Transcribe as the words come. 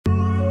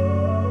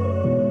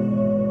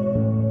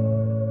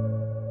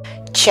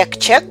Check,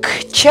 check,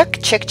 check,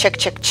 check, check,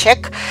 check,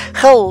 check.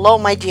 Hello,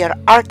 my dear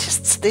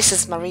artists. This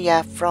is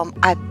Maria from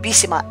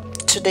Abissima.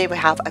 Today we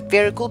have a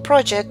very cool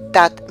project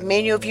that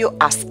many of you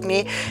asked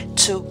me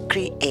to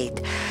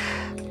create.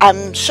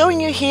 I'm showing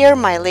you here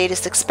my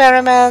latest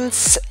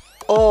experiments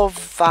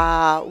of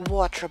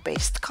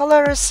water-based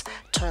colors,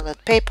 toilet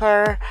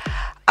paper,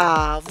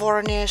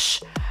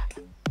 varnish,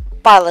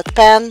 pilot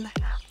pen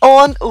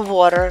on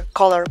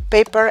watercolor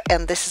paper,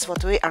 and this is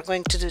what we are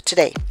going to do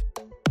today.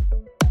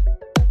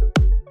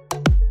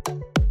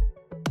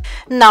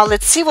 Now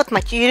let's see what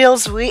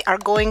materials we are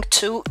going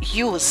to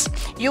use.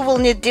 You will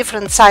need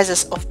different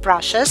sizes of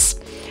brushes,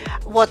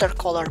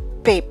 watercolor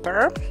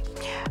paper,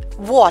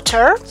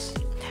 water.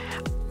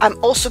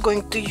 I'm also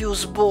going to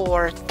use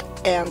board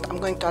and I'm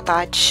going to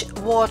attach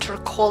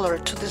watercolor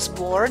to this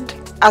board.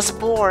 As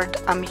board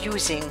I'm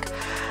using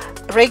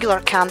regular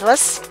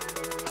canvas,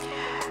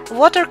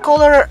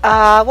 watercolor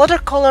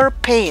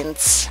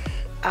paints.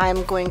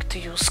 I'm going to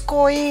use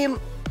koi,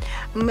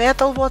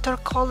 metal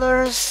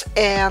watercolors,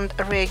 and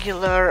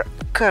regular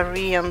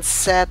Korean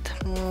set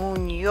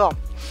MUNGYO.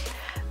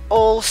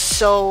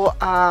 Also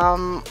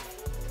I'm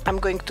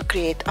going to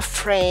create a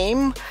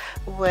frame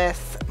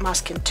with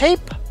masking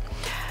tape.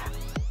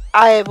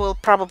 I will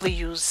probably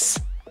use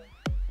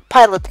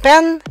pilot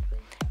pen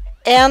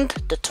and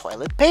the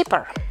toilet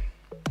paper.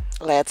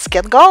 Let's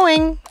get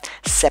going.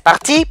 C'est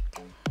parti!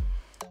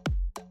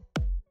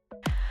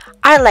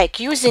 I like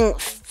using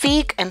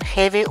thick and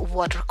heavy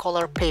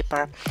watercolor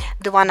paper.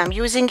 The one I'm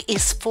using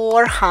is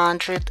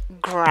 400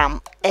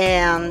 gram,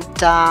 and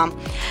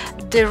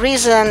the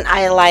reason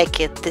I like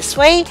it this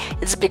way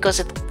is because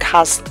it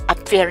has a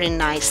very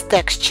nice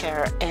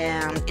texture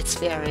and it's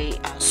very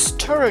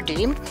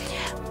sturdy.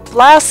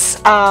 Plus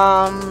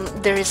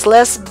there is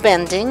less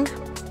bending.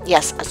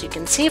 Yes, as you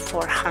can see,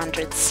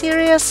 400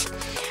 series.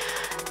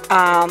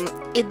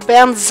 It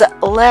bends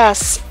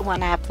less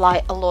when I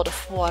apply a lot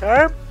of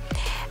water,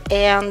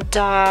 and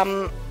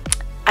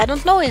I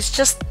don't know, it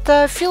just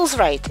feels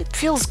right, it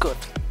feels good.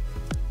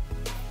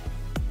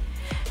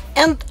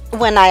 And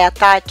when I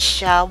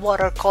attach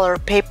watercolor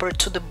paper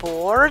to the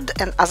board,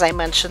 and as I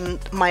mentioned,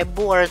 my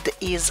board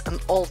is an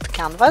old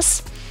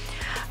canvas,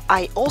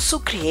 I also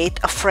create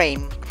a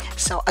frame.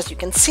 So as you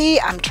can see,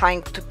 I'm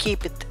trying to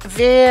keep it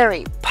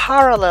very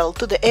parallel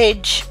to the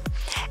edge,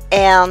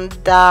 and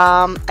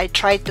I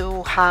try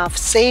to have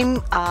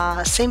same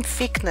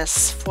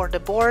thickness for the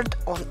board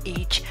on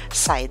each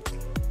side.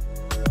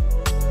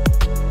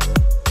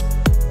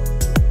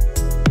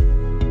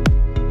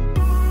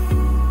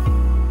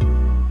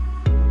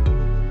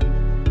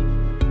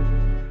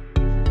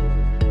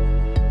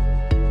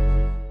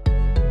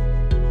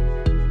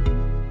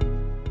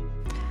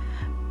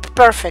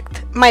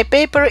 Perfect, my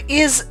paper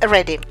is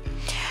ready.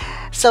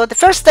 So the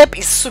first step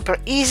is super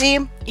easy.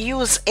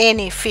 Use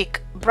any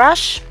thick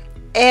brush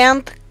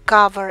and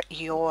cover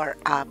your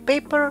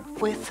paper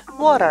with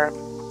water.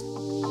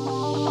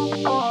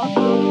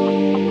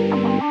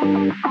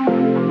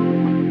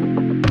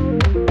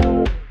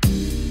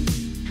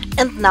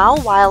 And now,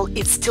 while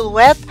it's still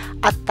wet,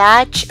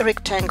 attach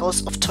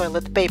rectangles of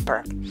toilet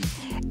paper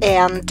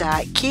and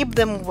keep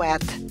them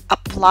wet.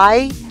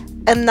 Apply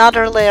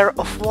another layer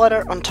of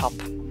water on top.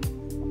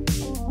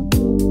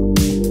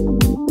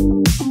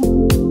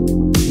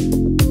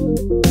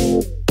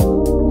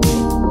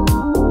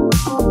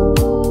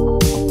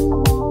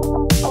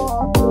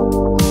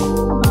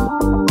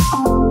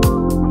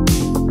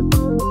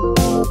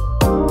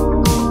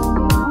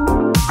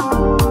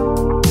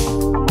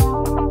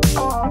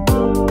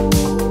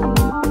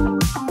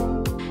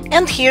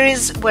 And here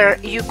is where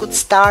you could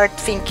start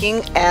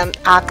thinking and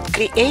act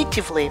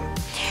creatively.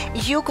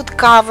 You could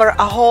cover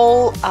a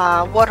whole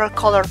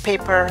watercolor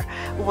paper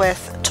with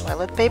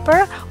toilet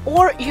paper,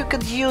 or you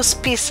could use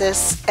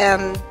pieces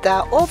and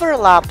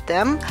overlap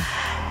them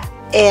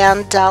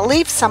and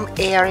leave some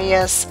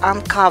areas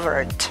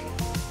uncovered.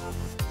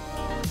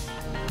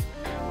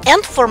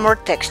 And for more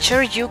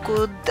texture, you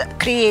could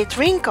create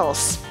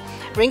wrinkles.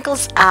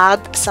 Wrinkles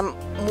add some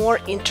more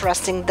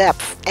interesting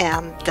depth,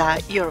 and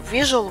your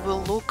visual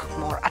will look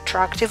more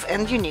attractive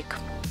and unique.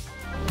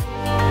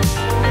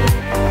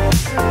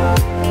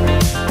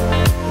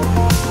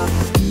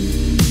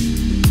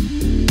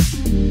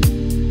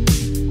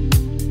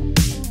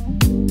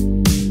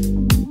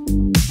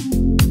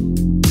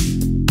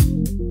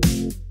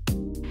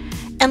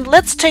 And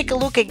let's take a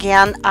look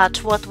again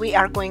at what we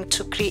are going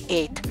to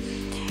create.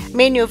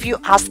 Many of you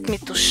asked me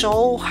to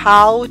show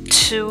how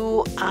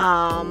to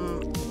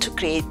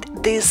create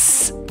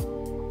this,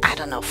 I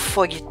don't know,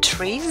 foggy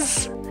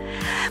trees.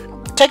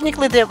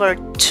 Technically there were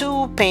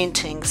two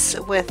paintings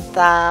with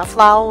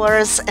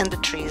flowers and the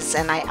trees,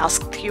 and I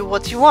asked you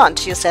what you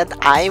want. You said,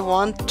 I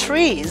want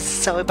trees.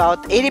 So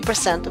about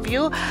 80% of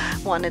you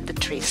wanted the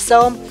trees.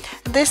 So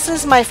this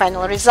is my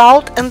final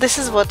result, and this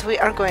is what we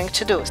are going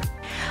to do.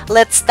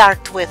 Let's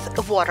start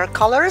with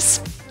watercolors.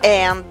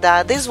 And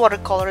these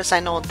watercolors, I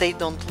know they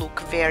don't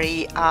look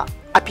very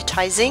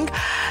appetizing.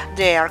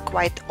 They are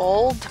quite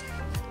old.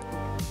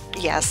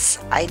 yes,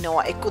 I know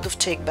I could have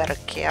taken better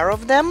care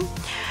of them.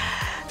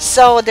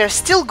 So they're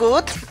still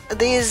good.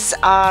 This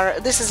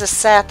is a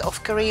set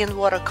of Korean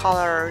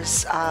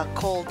watercolors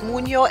called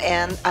MUNGYO,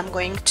 and I'm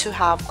going to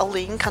have a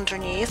link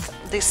underneath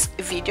this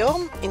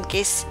video in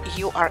case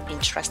you are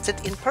interested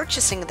in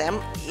purchasing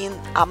them in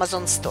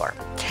Amazon store.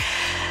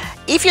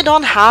 If you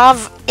don't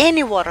have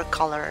any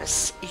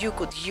watercolors, you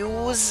could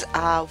use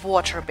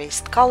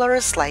water-based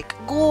colors like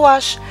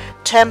gouache,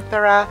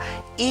 tempera,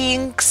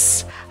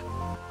 inks,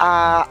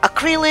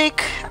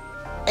 acrylic,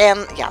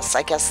 and yes,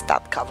 I guess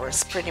that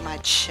covers pretty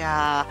much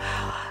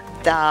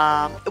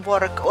the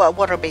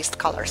water-based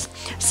colors.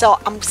 So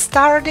I'm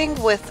starting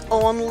with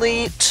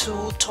only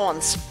two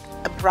tones,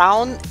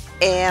 brown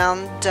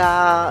and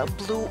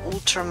blue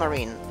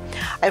ultramarine.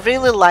 I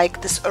really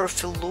like this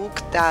earthy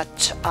look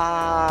that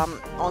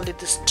only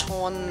this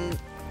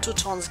two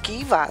tones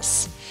give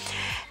us,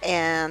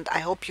 and I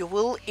hope you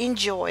will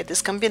enjoy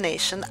this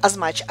combination as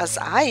much as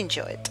I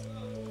enjoy it.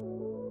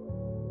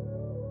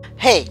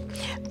 Hey,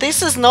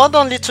 this is not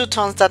only two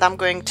tones that I'm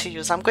going to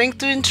use. I'm going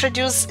to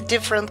introduce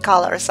different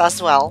colors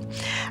as well.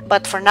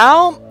 But for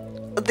now,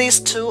 these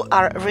two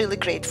are really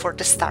great for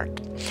the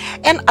start.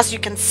 And as you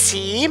can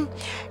see,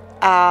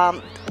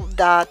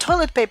 the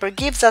toilet paper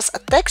gives us a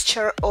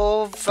texture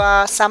of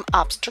some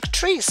abstract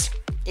trees.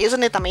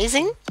 Isn't it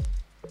amazing?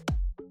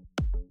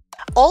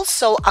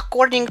 Also,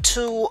 according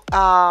to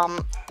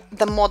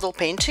the model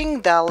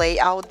painting, the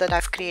layout that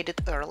I've created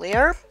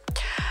earlier,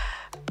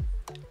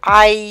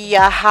 I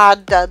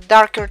had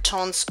darker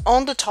tones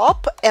on the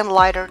top and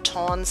lighter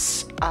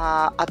tones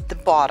at the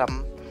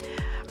bottom.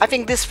 I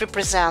think this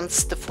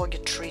represents the foggy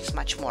trees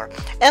much more.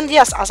 And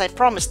yes, as I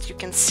promised, you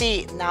can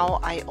see now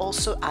I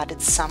also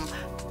added some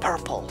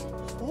purple.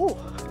 Ooh.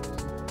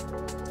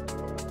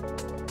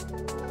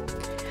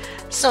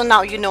 So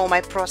now you know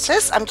my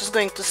process. I'm just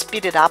going to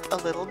speed it up a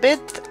little bit.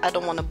 I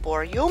don't want to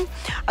bore you.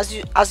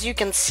 As you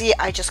can see,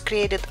 I just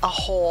created a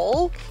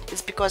hole.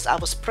 It's because I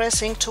was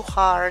pressing too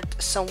hard.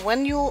 So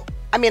when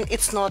I mean,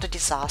 it's not a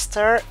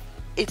disaster.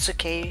 It's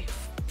okay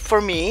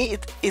for me.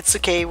 It's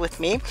okay with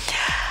me.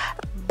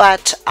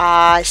 But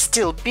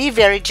still be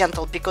very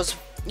gentle, because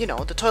you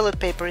know the toilet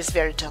paper is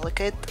very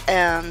delicate,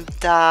 and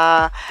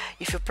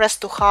if you press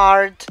too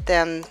hard,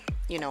 then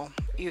you know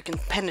you can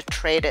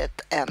penetrate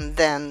it, and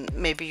then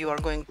maybe you are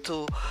going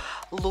to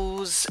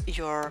lose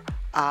your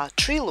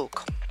tree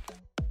look.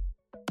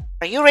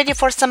 Are you ready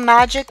for some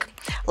magic?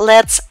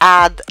 Let's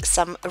add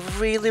some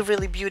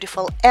really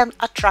beautiful and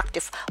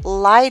attractive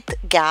light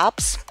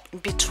gaps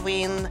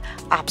between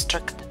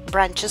abstract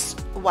branches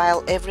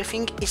while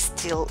everything is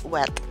still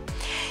wet.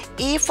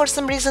 If for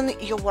some reason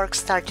your work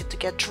started to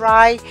get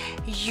dry,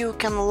 you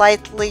can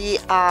lightly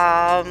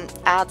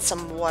add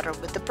some water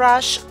with the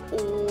brush,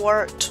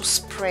 or to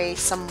spray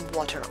some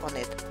water on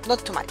it,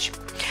 not too much.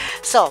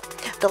 So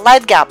the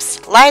light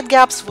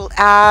gaps will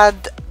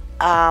add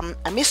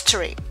a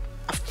mystery,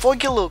 a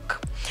foggy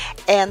look,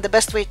 and the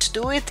best way to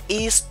do it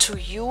is to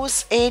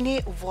use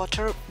any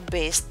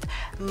water-based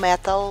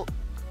metal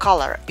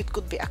color. It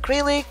could be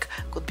acrylic,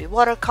 could be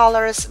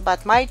watercolors,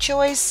 but my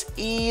choice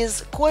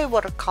is koi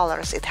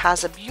watercolors. It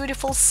has a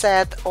beautiful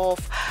set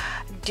of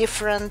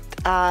different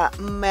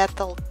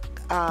metal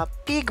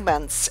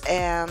pigments,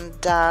 and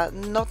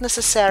not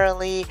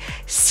necessarily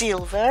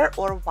silver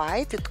or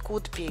white. It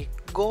could be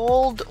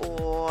gold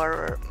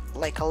or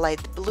like a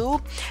light blue,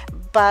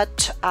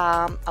 but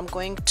I'm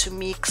going to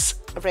mix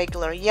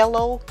regular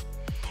yellow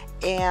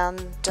and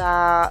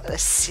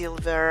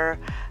silver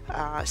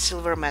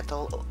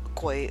metal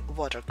koi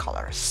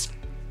watercolors.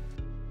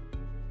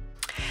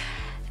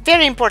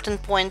 Very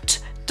important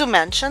point to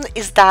mention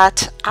is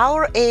that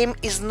our aim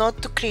is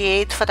not to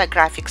create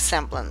photographic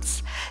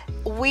semblance.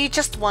 We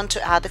just want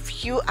to add a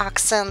few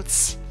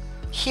accents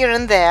here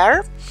and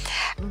there,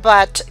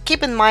 but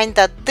keep in mind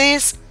that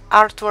this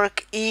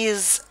artwork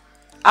is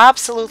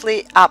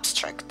absolutely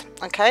abstract.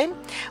 Okay,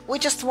 we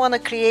just want to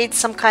create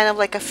some kind of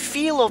like a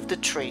feel of the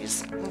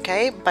trees,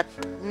 okay, but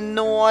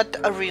not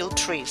a real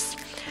trees.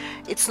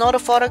 It's not a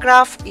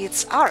photograph,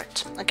 it's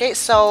art. Okay,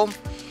 so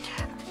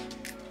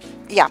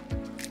yeah,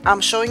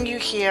 I'm showing you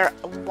here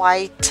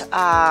white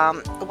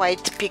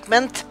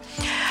pigment.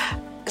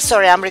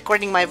 Sorry, I'm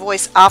recording my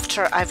voice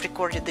after I've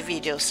recorded the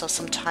video, so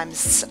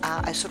sometimes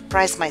I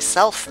surprise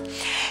myself.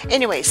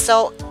 Anyway,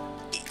 so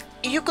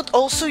you could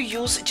also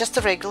use just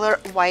a regular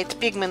white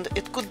pigment.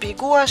 It could be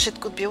gouache, it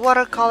could be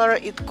watercolor,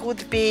 it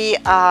could be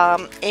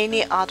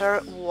any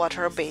other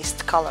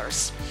water-based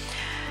colors.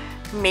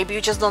 Maybe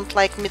you just don't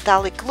like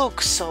metallic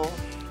look, so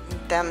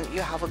then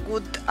you have a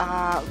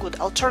good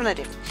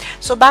alternative.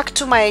 So back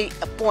to my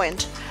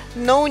point,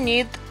 no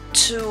need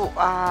to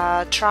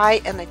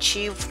try and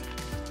achieve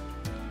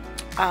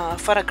a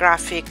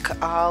photographic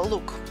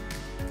look.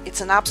 It's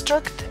an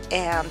abstract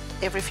and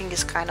everything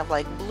is kind of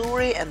like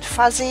blurry and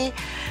fuzzy,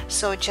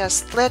 so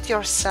just let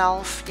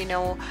yourself, you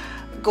know,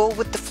 go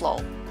with the flow.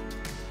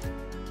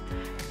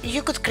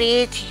 You could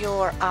create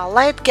your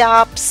light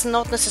gaps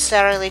not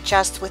necessarily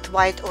just with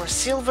white or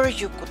silver.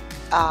 You could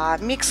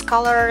mix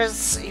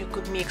colors. You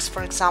could mix,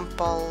 for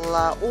example,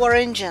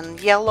 orange and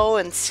yellow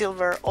and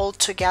silver all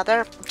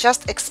together.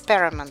 Just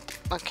experiment,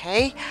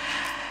 okay?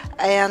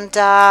 And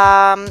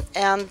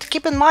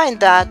keep in mind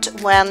that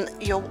when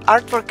your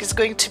artwork is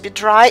going to be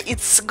dry,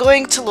 it's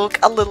going to look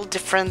a little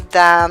different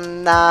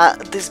than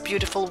this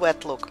beautiful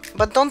wet look.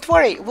 But don't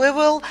worry, we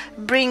will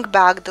bring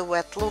back the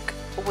wet look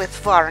with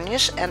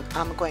varnish, and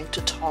I'm going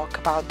to talk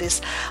about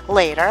this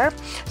later.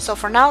 So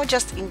for now,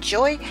 just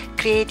enjoy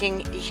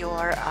creating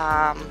your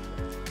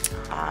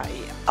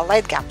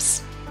light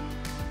gaps.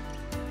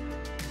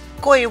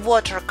 Koi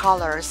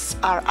watercolors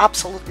are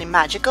absolutely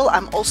magical.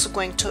 I'm also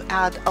going to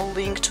add a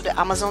link to the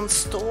Amazon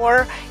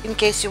store in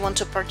case you want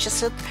to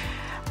purchase it.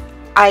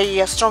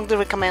 I strongly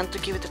recommend to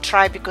give it a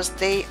try because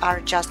they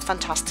are just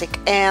fantastic.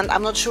 And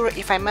I'm not sure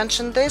if I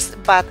mentioned this,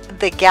 but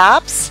the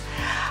gaps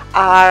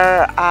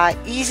are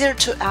easier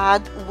to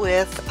add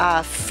with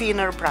a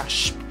thinner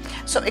brush.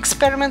 So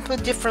experiment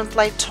with different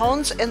light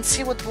tones and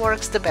see what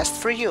works the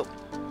best for you.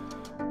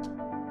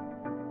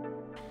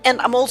 And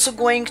I'm also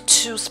going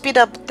to speed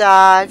up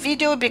the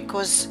video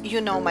because you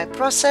know my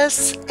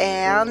process.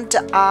 And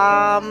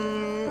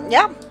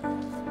yeah,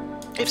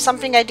 if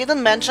something I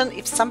didn't mention,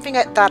 if something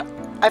that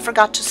I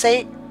forgot to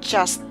say,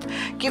 just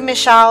give me a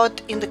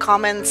shout in the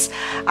comments,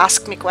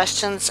 ask me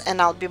questions, and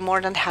I'll be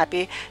more than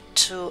happy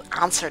to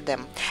answer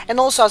them. And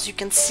also, as you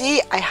can see,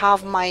 I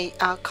have my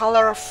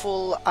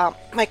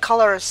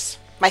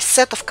my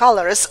set of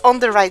colors on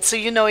the right, so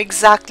you know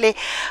exactly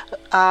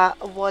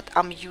what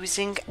I'm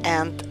using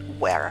and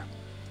where.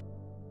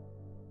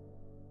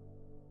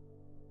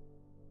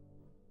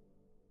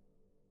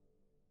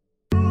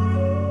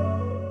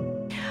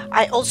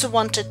 I also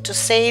wanted to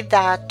say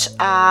that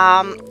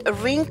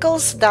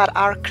wrinkles that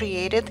are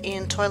created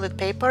in toilet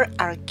paper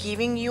are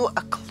giving you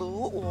a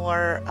clue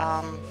or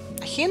a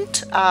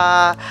hint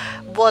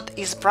what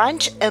is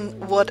branch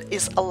and what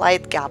is a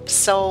light gap.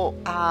 So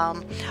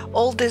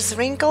all these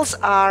wrinkles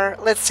are,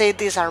 let's say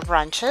these are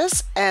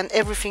branches, and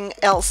everything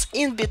else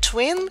in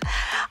between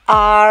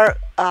are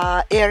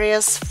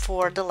areas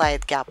for the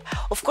light gap.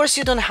 Of course,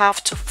 you don't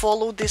have to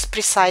follow this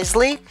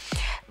precisely,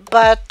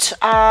 but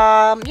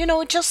you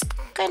know, just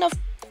kind of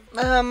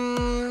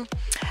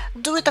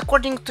do it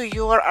according to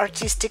your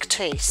artistic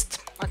taste,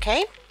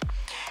 okay?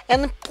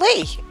 And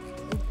play.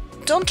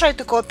 Don't try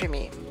to copy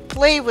me.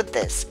 Play with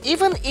this.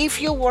 Even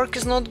if your work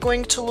is not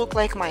going to look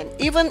like mine,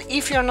 even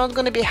if you're not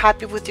going to be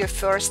happy with your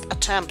first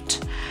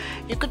attempt,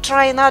 you could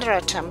try another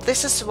attempt.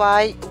 This is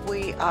why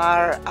we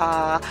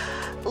are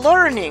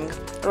learning,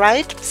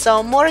 right?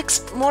 So more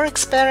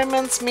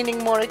experiments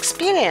meaning more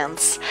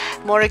experience.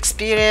 More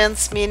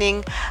experience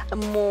meaning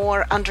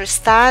more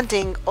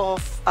understanding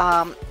of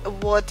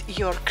what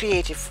your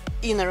creative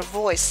inner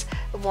voice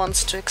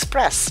wants to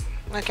express,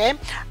 okay?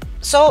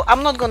 So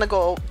I'm not gonna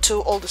go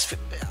to all this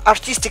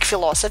artistic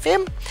philosophy,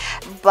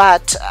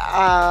 but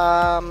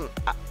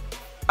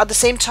at the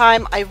same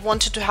time I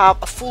wanted to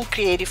have a full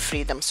creative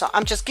freedom. So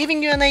I'm just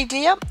giving you an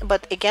idea,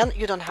 but again,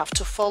 you don't have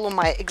to follow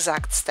my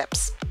exact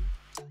steps.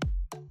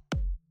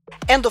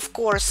 And of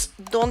course,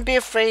 don't be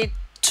afraid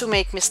to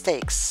make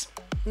mistakes.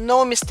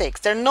 No mistakes.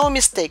 There are no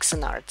mistakes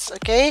in arts,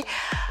 okay?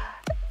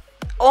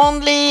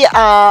 Only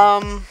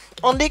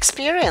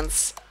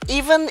experience.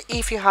 Even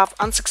if you have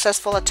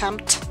unsuccessful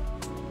attempt,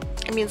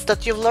 it means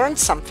that you've learned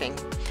something,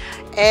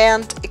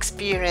 and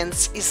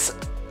experience is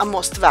a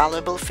most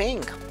valuable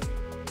thing.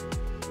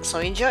 So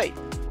enjoy.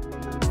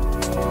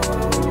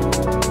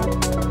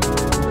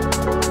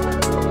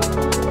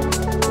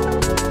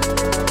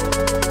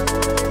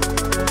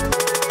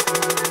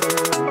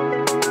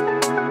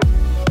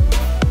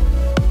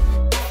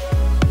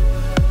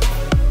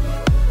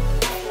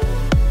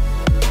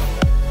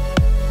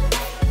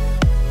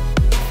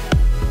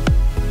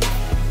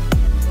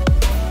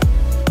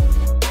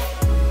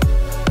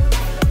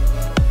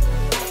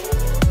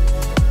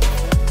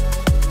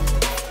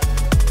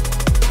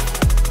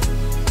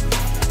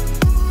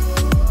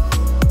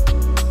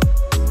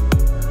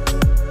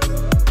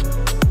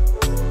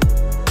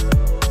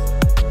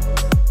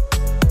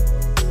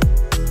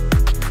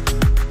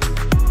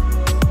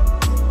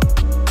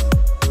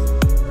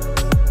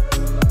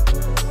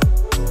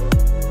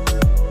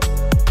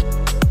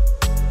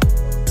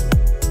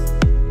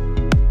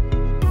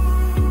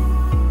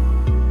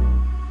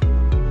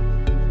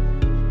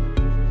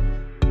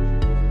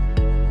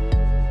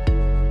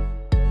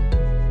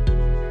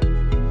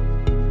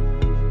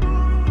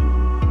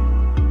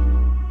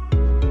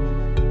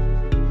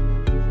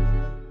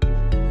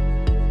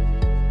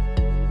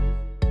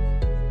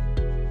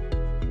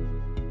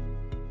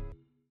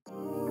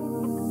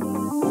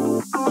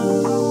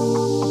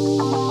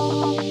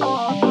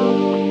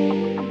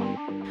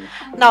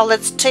 Now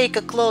let's take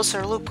a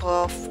closer look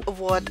of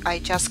what I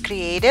just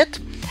created.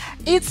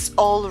 It's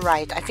all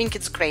right. I think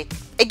it's great.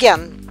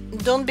 Again,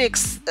 don't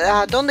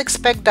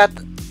expect that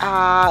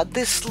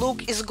this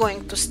look is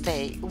going to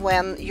stay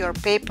when your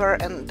paper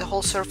and the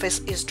whole surface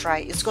is dry.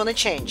 It's gonna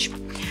change.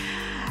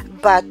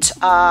 But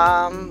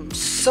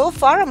so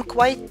far I'm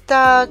quite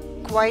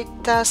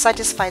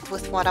satisfied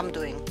with what I'm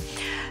doing.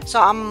 So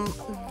I'm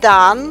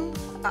done,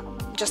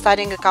 just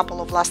adding a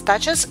couple of last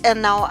touches,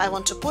 and now I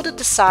want to put it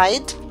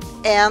aside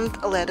and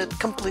let it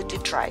completely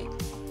dry.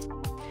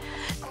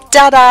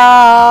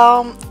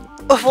 Ta-da!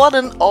 What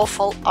an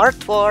awful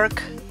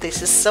artwork!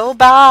 This is so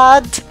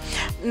bad!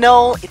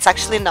 No, it's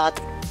actually not.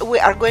 We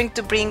are going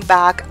to bring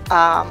back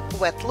a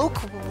wet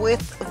look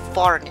with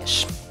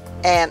varnish,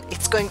 and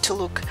it's going to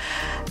look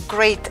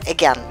great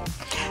again.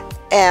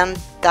 And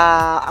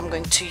I'm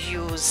going to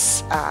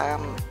use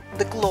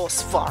the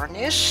gloss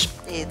varnish.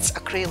 It's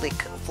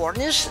acrylic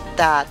varnish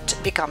that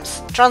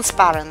becomes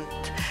transparent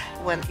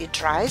when it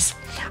dries.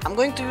 I'm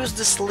going to use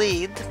this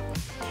lid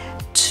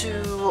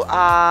to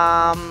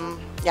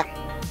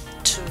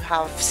to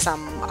have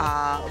some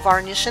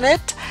varnish in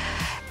it,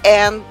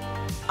 and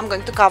I'm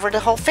going to cover the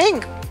whole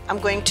thing. I'm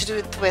going to do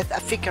it with a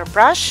thicker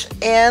brush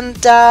and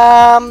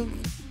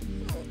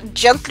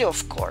gently,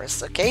 of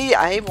course. Okay,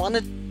 I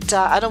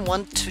don't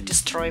want to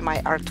destroy my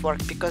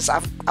artwork because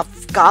I've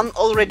gone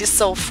already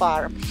so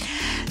far.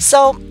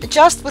 So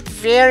just with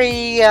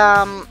very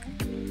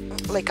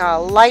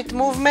light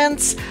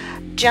movements,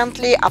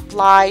 gently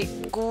apply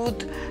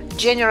good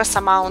generous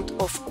amount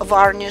of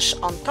varnish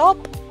on top,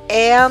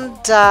 and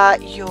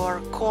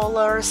your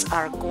colors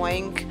are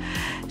going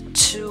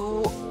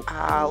to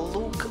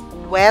look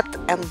wet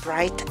and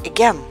bright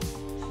again.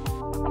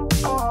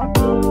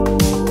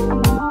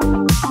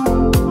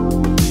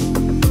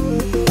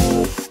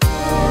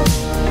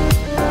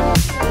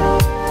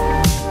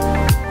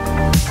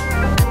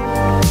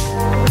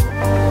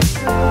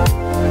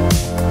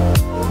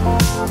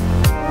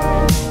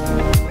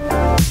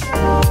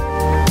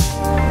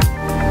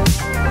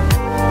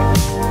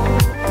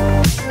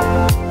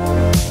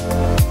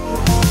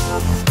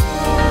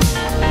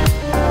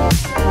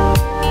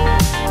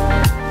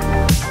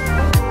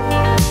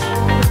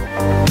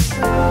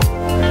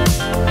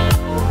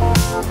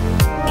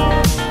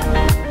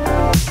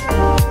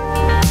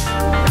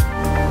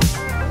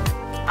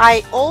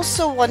 I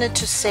also wanted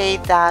to say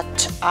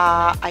that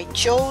I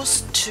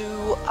chose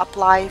to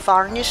apply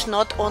varnish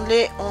not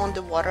only on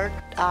the water,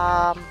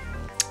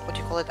 what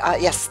do you call it?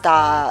 Yes,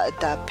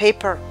 the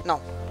paper,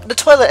 no, the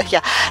toilet,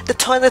 yeah, the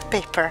toilet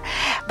paper,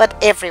 but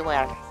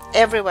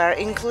everywhere,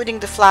 including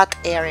the flat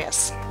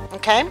areas.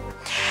 Okay,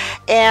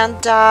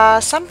 and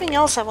something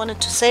else I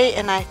wanted to say,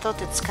 and I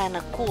thought it's kind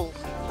of cool.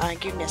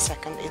 Give me a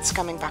second, it's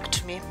coming back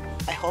to me,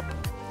 I hope.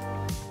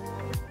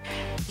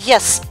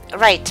 Yes,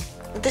 right.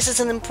 This is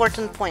an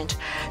important point.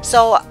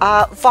 So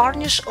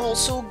varnish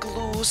also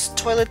glues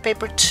toilet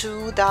paper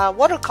to the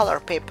watercolor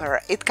paper.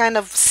 It kind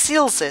of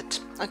seals it.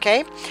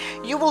 Okay,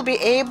 you will be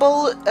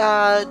able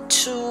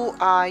to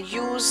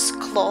use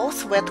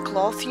cloth, wet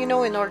cloth, you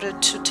know, in order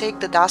to take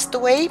the dust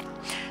away,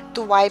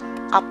 to wipe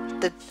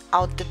out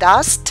the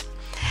dust,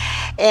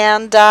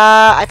 and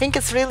I think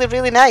it's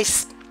really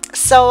nice.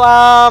 So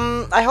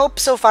I hope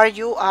so far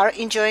you are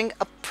enjoying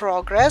a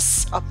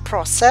process,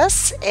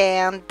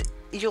 and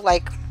you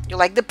like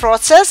the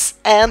process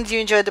and you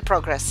enjoy the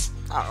progress,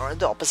 or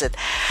the opposite.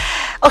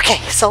 Okay,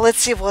 so let's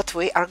see what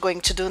we are going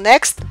to do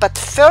next, but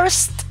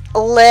first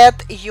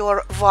let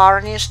your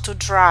varnish to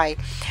dry.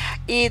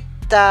 It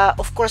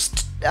of course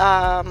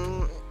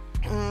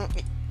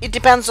it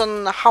depends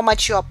on how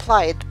much you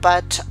apply it,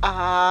 but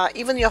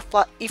even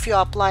if you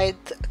applied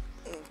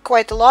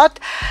quite a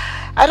lot,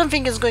 I don't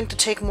think it's going to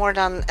take more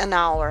than an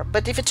hour,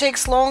 but if it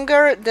takes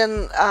longer,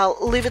 then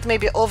leave it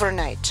maybe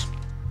overnight.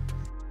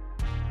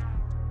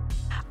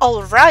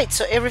 Alright,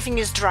 so everything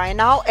is dry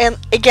now, and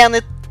again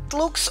it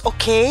looks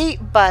okay,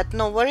 but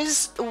no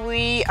worries,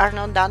 we are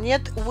not done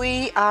yet.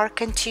 We are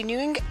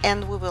continuing,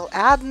 and we will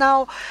add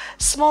now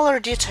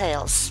smaller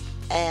details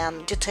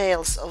and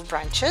details of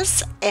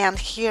branches. And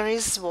here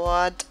is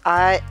what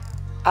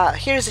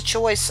here is a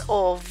choice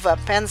of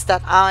pens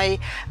that I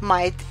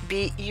might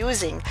be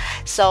using.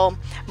 So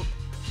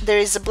there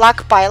is a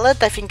black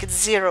pilot, I think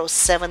it's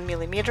 0.7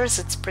 millimeters,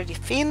 it's pretty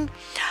thin.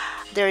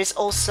 There is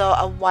also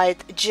a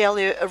white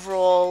jelly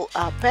roll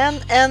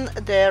pen, and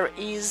there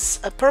is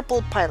a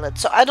purple pilot.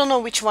 So I don't know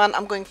which one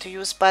I'm going to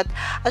use, but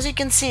as you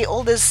can see,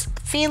 all these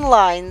thin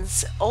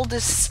lines, all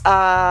these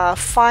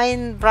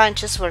fine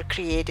branches were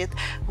created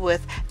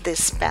with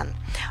this pen.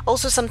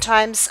 Also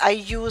sometimes I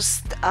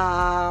used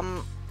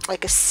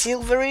like a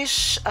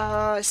silverish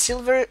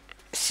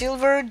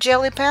silver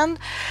jelly pen.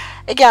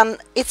 Again,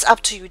 it's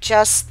up to you,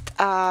 just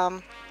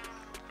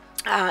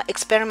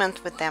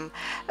experiment with them,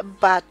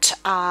 but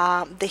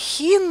the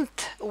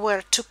hint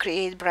where to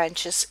create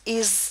branches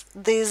is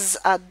these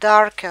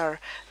darker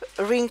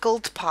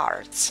wrinkled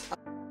parts.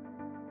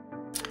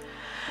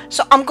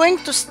 So I'm going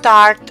to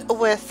start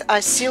with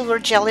a silver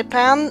jelly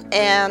pen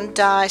and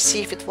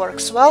see if it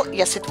works well.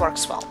 Yes, it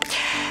works well.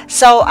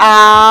 So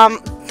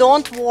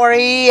don't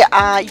worry,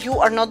 you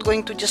are not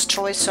going to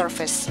destroy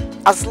surface.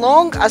 As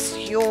long as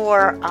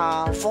your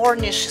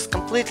varnish is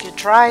completely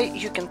dry,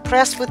 you can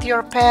press with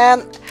your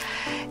pen,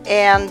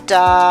 and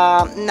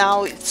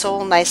now it's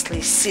all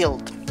nicely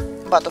sealed.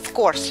 But of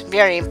course,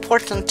 very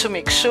important to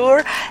make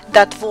sure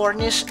that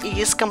varnish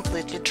is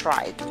completely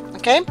dried.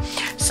 Okay,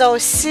 so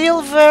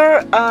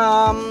silver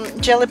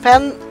jelly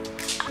pen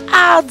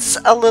adds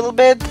a little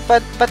bit,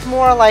 but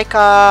more like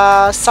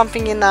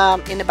something in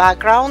the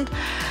background.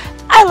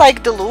 I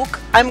like the look.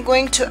 I'm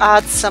going to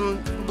add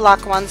some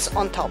black ones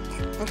on top.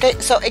 Okay,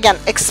 so again,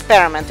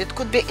 experiment. It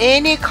could be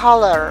any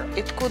color.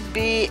 It could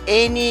be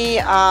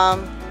any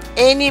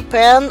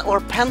pen or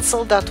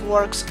pencil that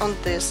works on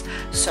this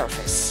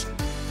surface.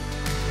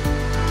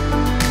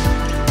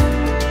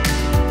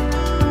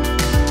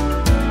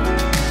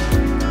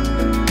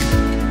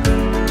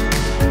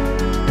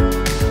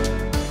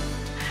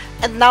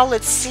 And now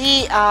let's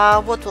see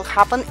what will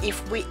happen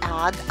if we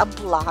add a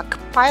black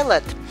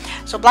pilot.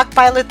 So black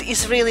pilot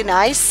is really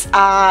nice.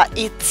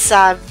 It's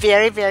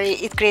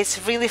it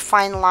creates really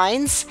fine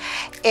lines,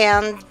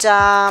 and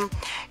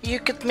you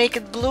could make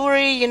it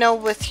blurry, you know,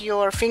 with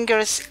your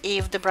fingers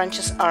if the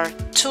branches are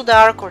too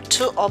dark or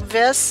too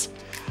obvious.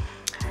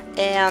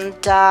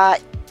 And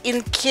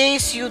in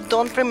case you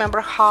don't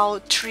remember how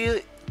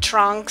tree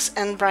trunks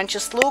and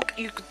branches look,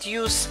 you could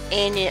use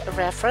any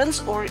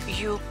reference, or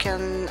you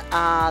can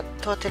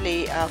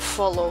totally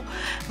follow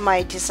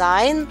my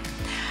design.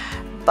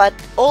 But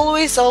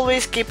always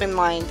keep in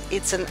mind,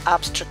 it's an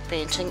abstract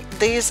painting.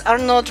 These are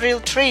not real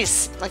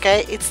trees,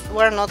 okay?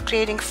 We're not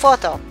creating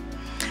photo.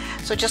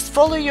 So just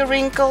follow your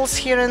wrinkles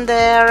here and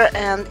there,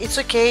 and it's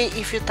okay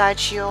if you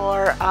touch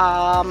your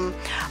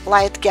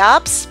light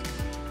gaps.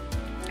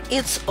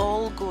 It's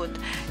all good.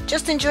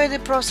 Just enjoy the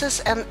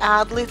process and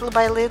add little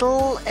by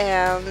little,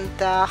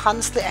 and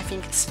honestly I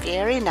think it's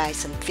very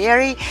nice and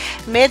very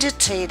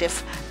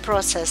meditative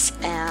process,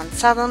 and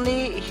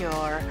suddenly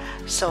your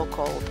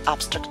so-called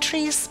abstract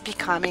trees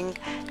becoming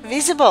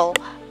visible.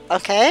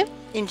 Okay,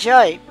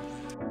 enjoy.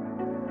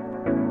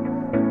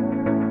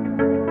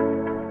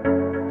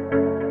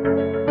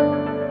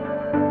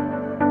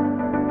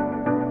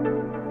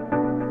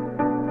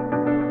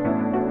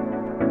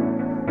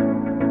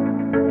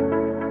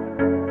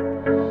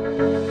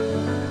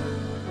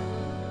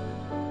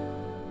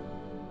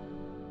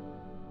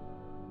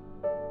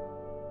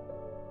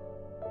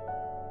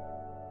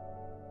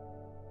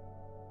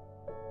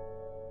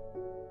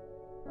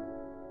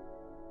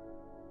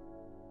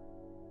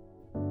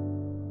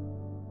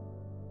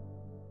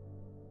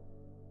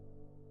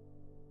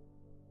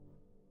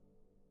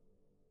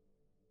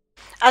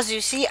 As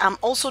you see, I'm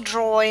also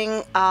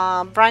drawing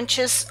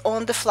branches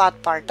on the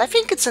flat part. I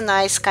think it's a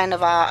nice kind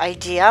of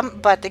idea,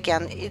 but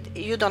again,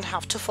 you don't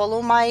have to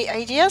follow my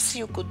ideas.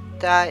 You could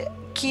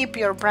keep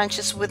your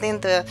branches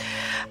within the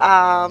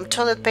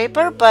toilet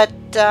paper, but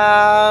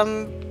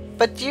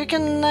you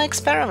can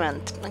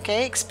experiment.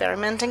 Okay,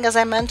 experimenting, as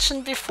I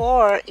mentioned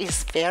before,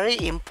 is very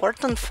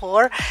important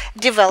for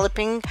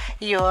developing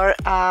your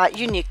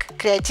unique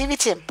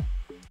creativity.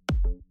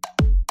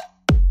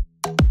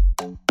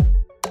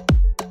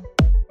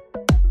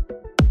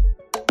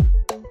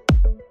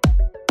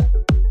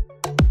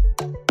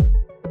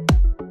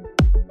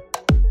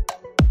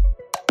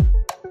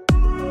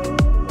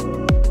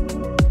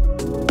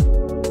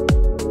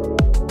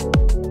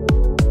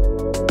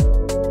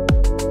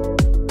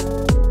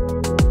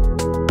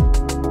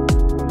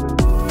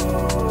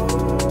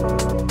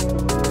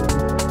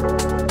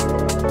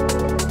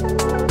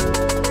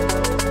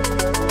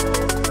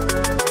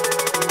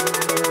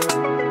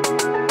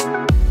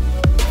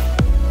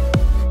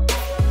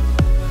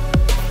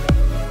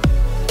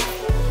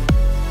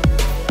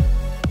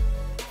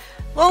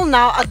 Well,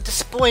 now at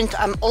this point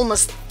I'm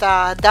almost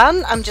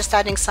done. I'm just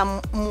adding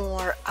some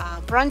more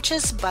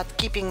branches, but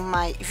keeping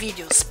my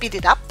video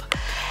speeded up,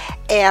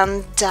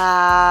 and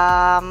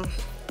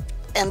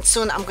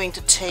soon I'm going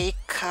to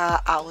take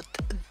out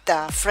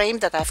the frame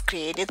that I've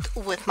created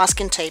with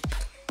masking tape.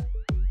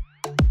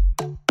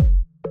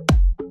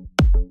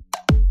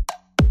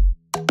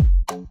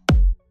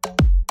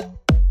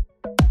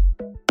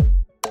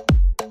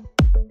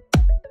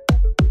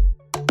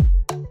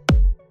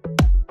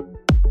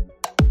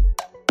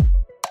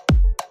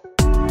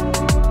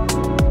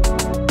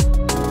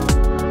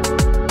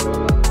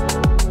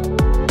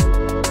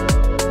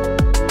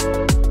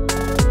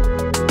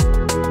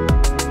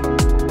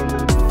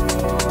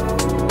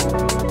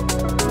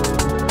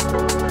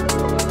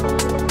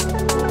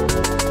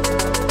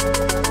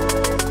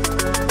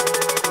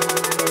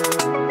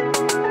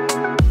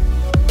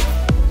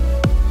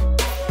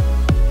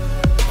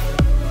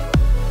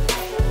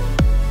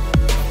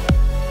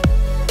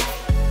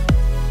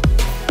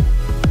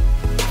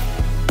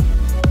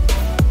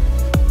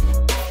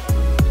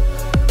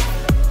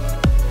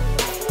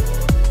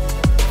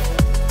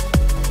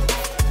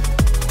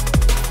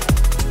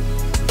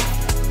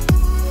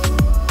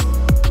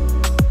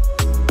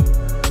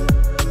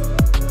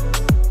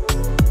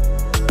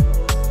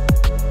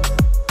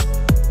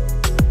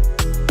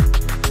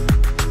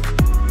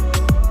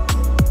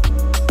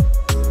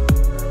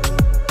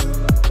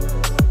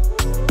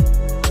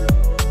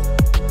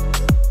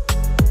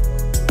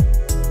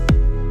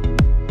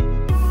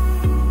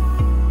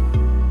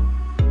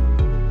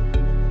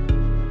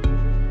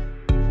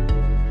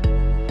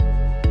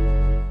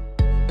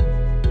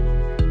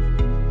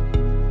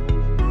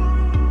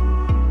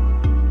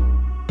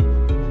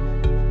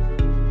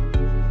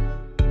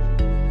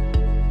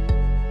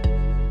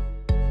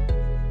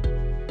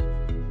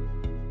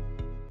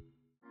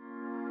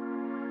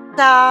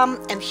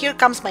 And here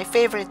comes my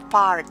favorite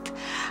part,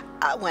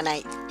 when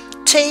I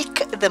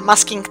take the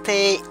masking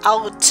tape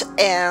out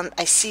and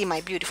I see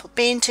my beautiful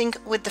painting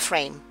with the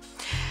frame.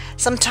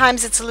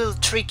 Sometimes it's a little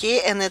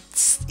tricky and it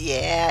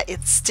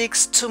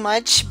sticks too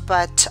much,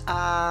 but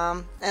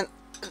and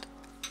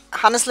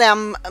honestly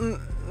I'm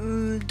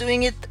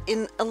doing it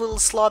in a little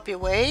sloppy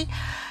way,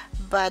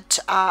 but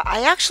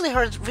I actually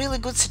heard really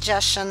good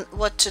suggestion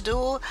what to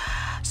do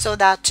so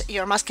that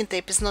your masking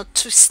tape is not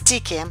too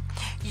sticky.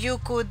 You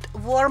could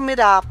warm it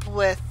up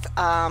with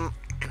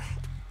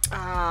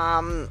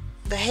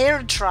the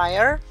hair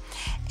dryer,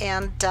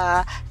 and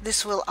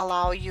this will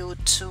allow you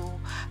to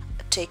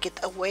take it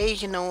away,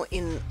 you know,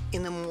 in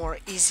a more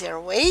easier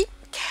way.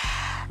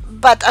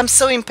 But I'm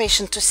so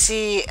impatient to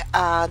see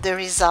the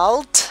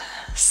result,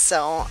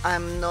 so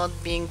I'm not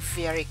being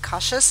very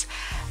cautious.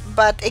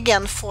 But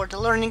again, for the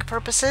learning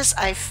purposes,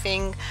 I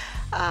think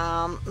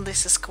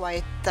this is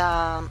quite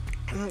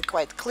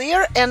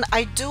clear, and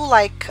I do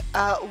like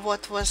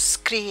what was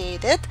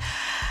created.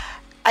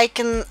 I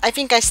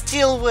think I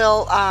still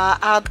will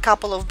add a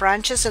couple of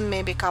branches and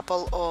maybe a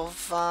couple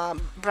of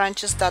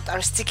branches that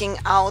are sticking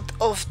out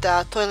of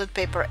the toilet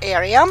paper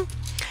area,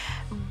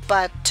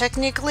 but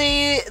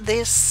technically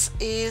this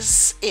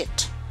is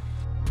it.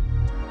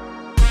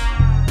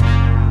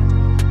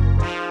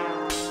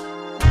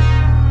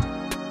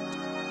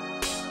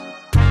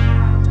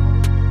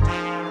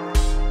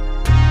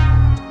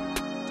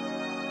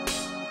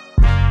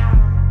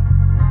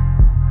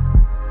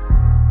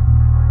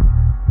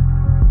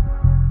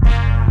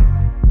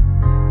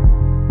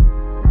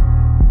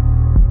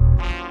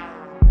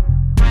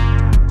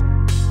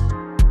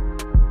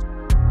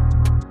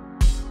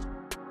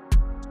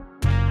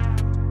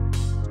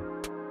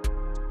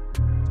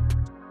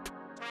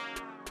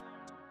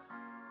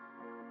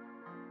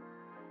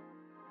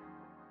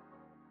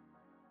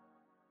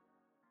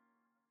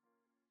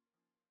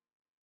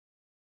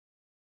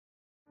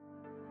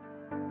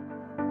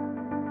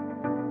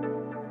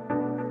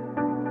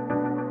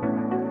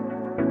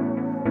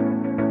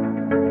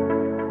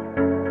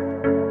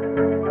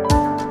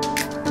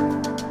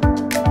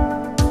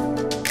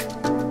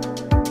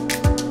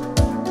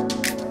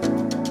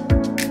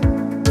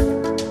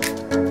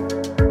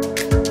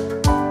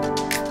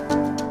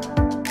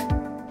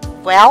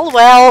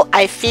 Well,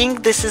 I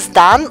think this is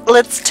done.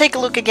 Let's take a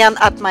look again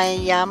at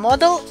my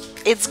model.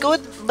 It's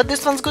good, but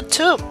this one's good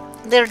too.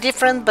 They're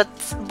different, but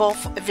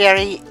both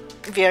very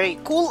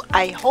cool.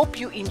 I hope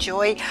you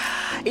enjoyed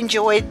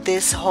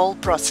this whole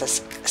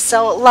process.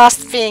 So last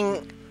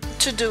thing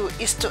to do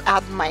is to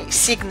add my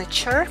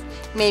signature,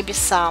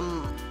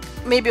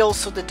 maybe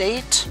also the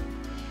date.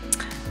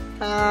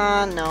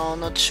 No,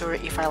 not sure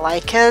if I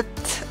like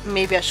it.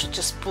 Maybe I should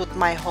just put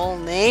my whole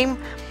name.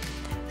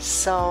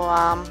 So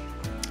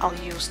I'll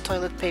use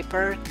toilet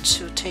paper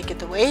to take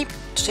it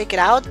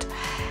out,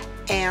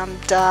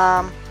 and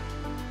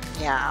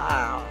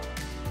yeah,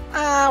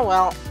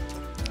 well,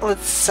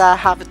 let's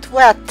have it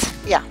wet.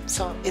 Yeah,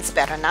 so it's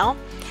better now.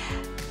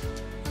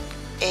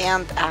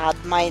 And add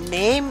my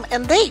name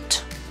and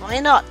date.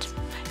 Why not?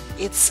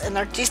 It's an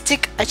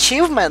artistic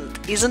achievement,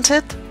 isn't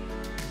it?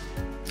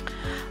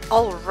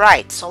 All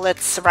right, so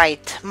let's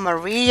write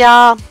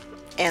Maria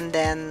and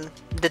then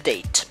the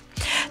date.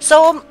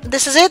 So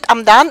this is it.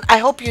 I'm done. I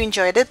hope you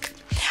enjoyed it.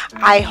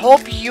 I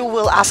hope you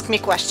will ask me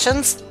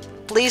questions.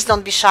 Please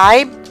don't be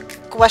shy.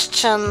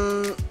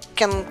 Question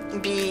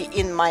can be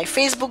in my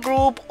Facebook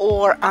group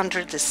or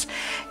under this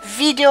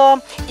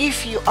video.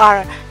 If you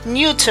are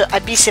new to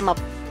Abysima,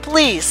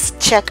 please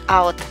check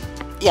out.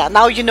 Yeah,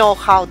 now you know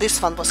how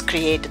this one was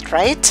created,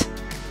 right?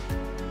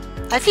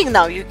 I think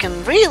now you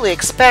can really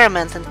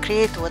experiment and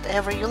create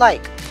whatever you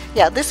like.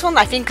 Yeah, this one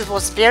I think it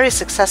was very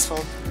successful.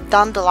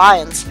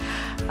 Dandelions.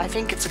 I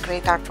think it's a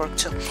great artwork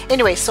too.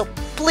 Anyway, so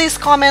please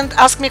comment,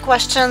 ask me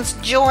questions,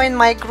 join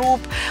my group.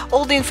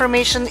 All the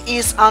information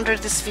is under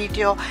this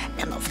video.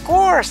 And of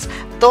course,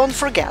 don't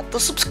forget to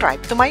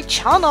subscribe to my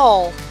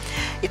channel.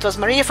 It was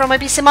Maria from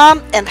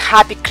Abysima, and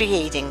happy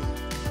creating.